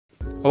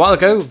A while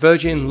ago,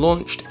 Virgin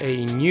launched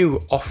a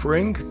new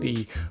offering,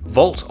 the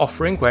Volt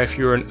offering, where if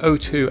you're an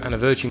O2 and a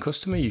Virgin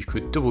customer, you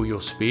could double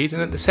your speed,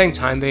 and at the same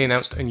time they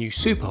announced a new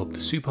Superhub, the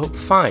Superhub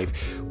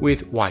 5,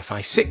 with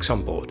Wi-Fi 6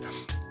 on board.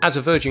 As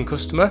a Virgin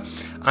customer,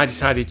 I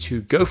decided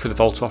to go for the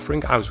Volt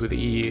offering. I was with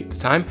EE at the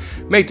time,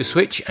 made the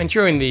switch, and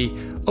during the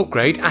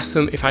upgrade asked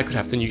them if I could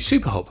have the new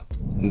Superhub.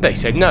 They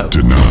said no.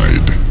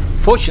 Denied.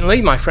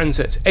 Fortunately, my friends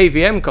at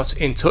AVM got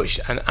in touch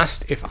and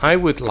asked if I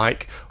would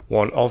like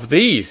one of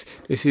these.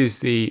 This is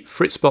the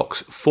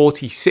Fritzbox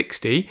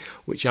 4060,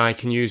 which I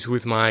can use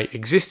with my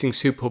existing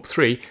Superhub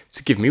 3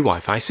 to give me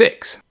Wi-Fi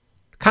 6.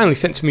 Kindly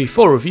sent to me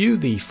for review,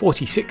 the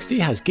 4060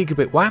 has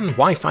gigabit WAN,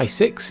 Wi-Fi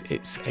 6,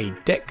 it's a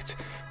decked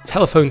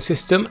telephone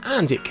system,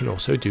 and it can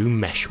also do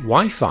mesh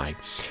Wi-Fi.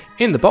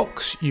 In the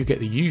box you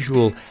get the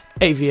usual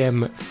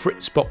AVM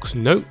Fritzbox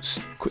notes,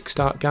 quick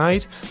start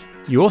guide.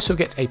 You also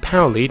get a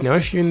power lead. Now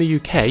if you're in the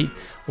UK,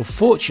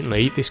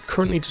 unfortunately this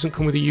currently doesn't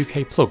come with a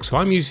UK plug, so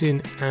I'm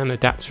using an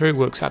adapter. It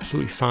works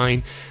absolutely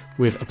fine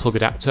with a plug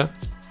adapter.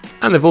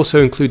 And they've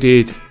also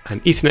included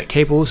an Ethernet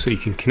cable so you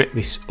can connect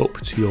this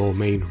up to your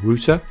main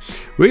router.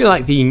 Really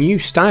like the new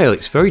style,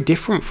 it's very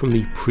different from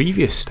the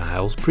previous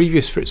styles.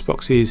 Previous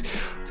Fritzboxes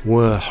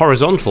were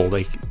horizontal,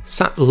 they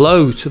sat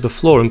low to the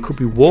floor and could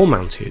be wall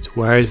mounted,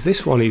 whereas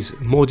this one is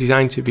more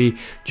designed to be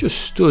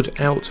just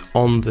stood out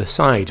on the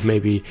side,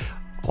 maybe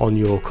on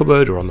your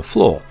cupboard or on the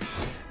floor.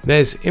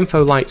 There's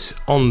info lights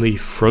on the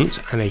front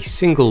and a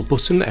single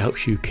button that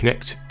helps you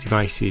connect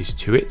devices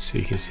to it, so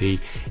you can see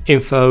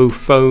info,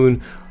 phone,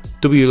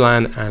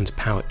 WLAN and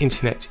power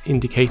internet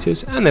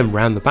indicators, and then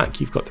round the back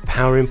you've got the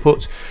power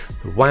input,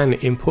 the WAN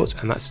input,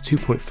 and that's a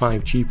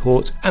 2.5G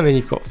port, and then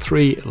you've got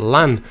 3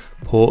 LAN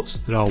ports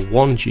that are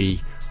 1G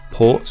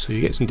ports, so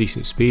you get some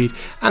decent speed,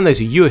 and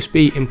there's a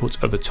USB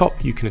input at the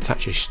top. You can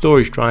attach a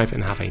storage drive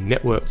and have a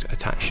networked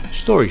attached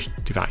storage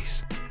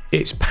device.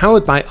 It's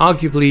powered by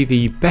arguably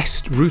the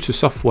best router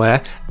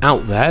software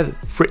out there,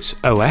 Fritz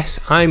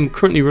OS. I'm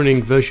currently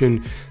running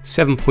version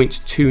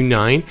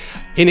 7.29.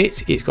 In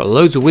it, it's got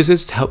loads of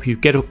wizards to help you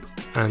get up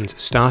and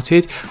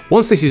started.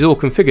 Once this is all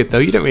configured though,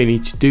 you don't really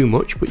need to do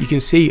much, but you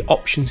can see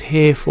options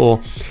here for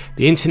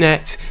the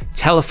internet,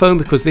 telephone,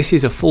 because this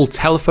is a full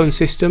telephone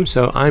system,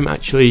 so I'm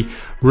actually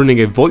running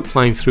a VoIP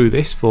line through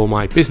this for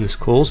my business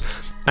calls.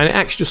 And it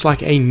acts just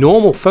like a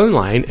normal phone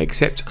line,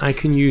 except I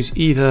can use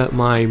either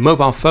my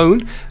mobile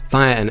phone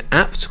via an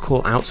app to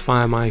call out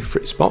via my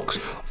Fritzbox,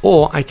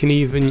 or I can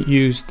even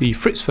use the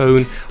Fritz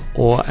phone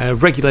or a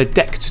regular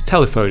decked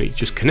telephone. It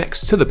just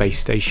connects to the base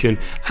station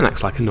and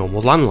acts like a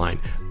normal landline.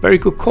 Very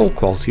good call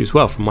quality as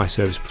well from my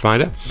service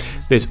provider.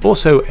 There's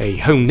also a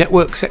home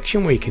network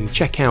section where you can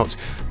check out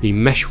the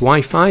mesh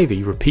Wi-Fi,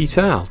 the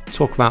repeater. I'll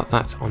talk about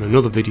that on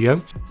another video.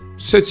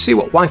 So to see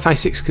what Wi-Fi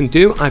 6 can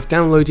do, I've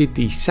downloaded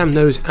the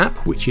SamKnows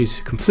app, which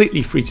is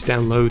completely free to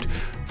download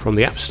from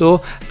the App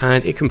Store,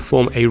 and it can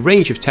perform a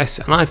range of tests,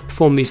 and I've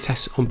performed these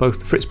tests on both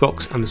the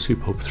Fritzbox and the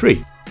Superhub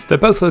 3. They're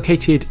both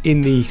located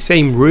in the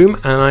same room,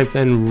 and I've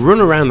then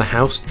run around the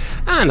house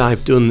and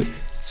I've done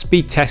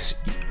speed tests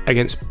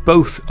against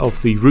both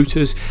of the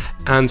routers,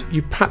 and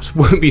you perhaps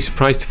won't be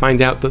surprised to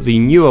find out that the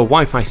newer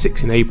Wi-Fi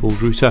 6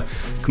 enabled router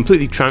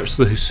completely trounced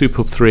the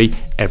Superhub 3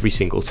 every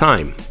single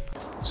time.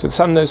 So the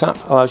SamKnows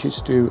app allows you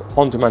to do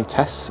on-demand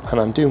tests, and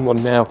I'm doing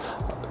one now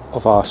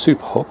of our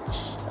Superhub,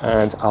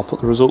 and I'll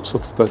put the results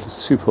up of both the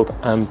Superhub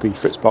and the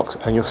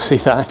Fritzbox, and you'll see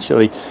that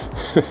actually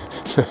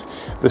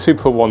the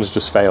Superhub one's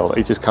just failed.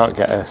 It just can't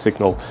get a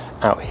signal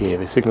out here.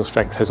 The signal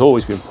strength has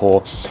always been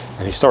poor,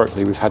 and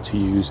historically we've had to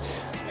use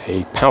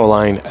a power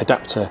line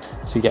adapter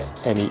to get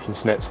any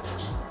internet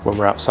when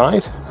we're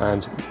outside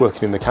and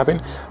working in the cabin,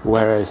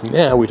 whereas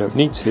now we don't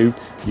need to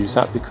use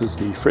that because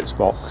the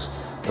Fritzbox,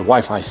 the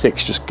Wi-Fi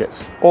 6 just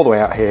gets all the way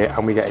out here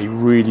and we get a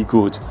really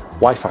good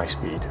Wi-Fi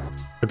speed.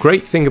 A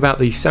great thing about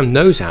the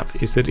SamKnows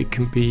app is that it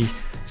can be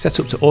set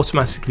up to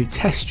automatically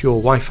test your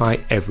Wi-Fi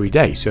every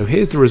day. So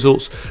here's the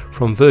results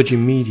from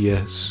Virgin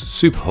Media's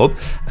Superhub,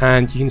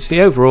 and you can see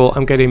overall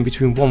I'm getting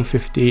between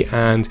 150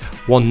 and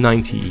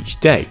 190 each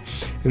day.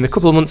 In the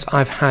couple of months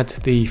I've had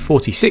the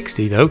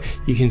 4060 though,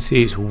 you can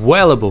see it's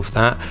well above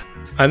that.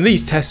 And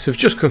these tests have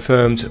just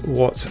confirmed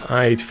what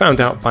I'd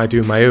found out by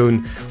doing my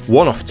own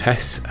one-off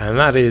tests, and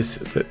that is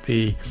that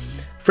the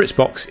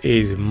Fritzbox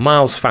is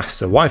miles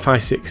faster. Wi-Fi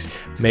 6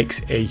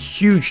 makes a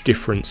huge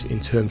difference in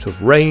terms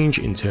of range,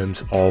 in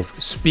terms of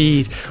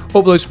speed.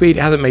 Upload speed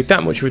hasn't made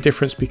that much of a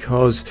difference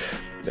because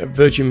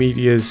Virgin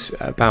Media's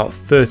about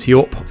 30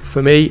 up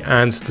for me,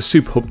 and the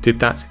Superhub did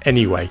that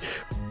anyway.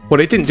 What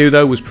it didn't do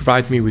though was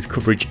provide me with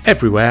coverage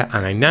everywhere,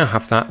 and I now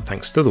have that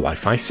thanks to the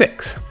Wi-Fi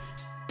 6.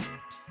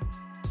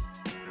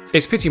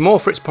 It's a pity more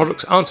Fritz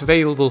products aren't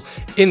available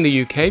in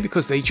the UK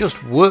because they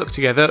just work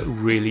together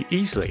really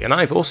easily. And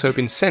I've also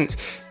been sent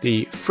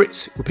the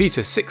Fritz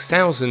Repeater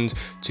 6000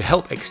 to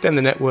help extend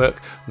the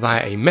network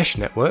via a mesh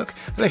network.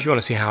 And if you want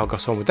to see how I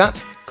got on with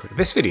that, click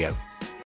this video.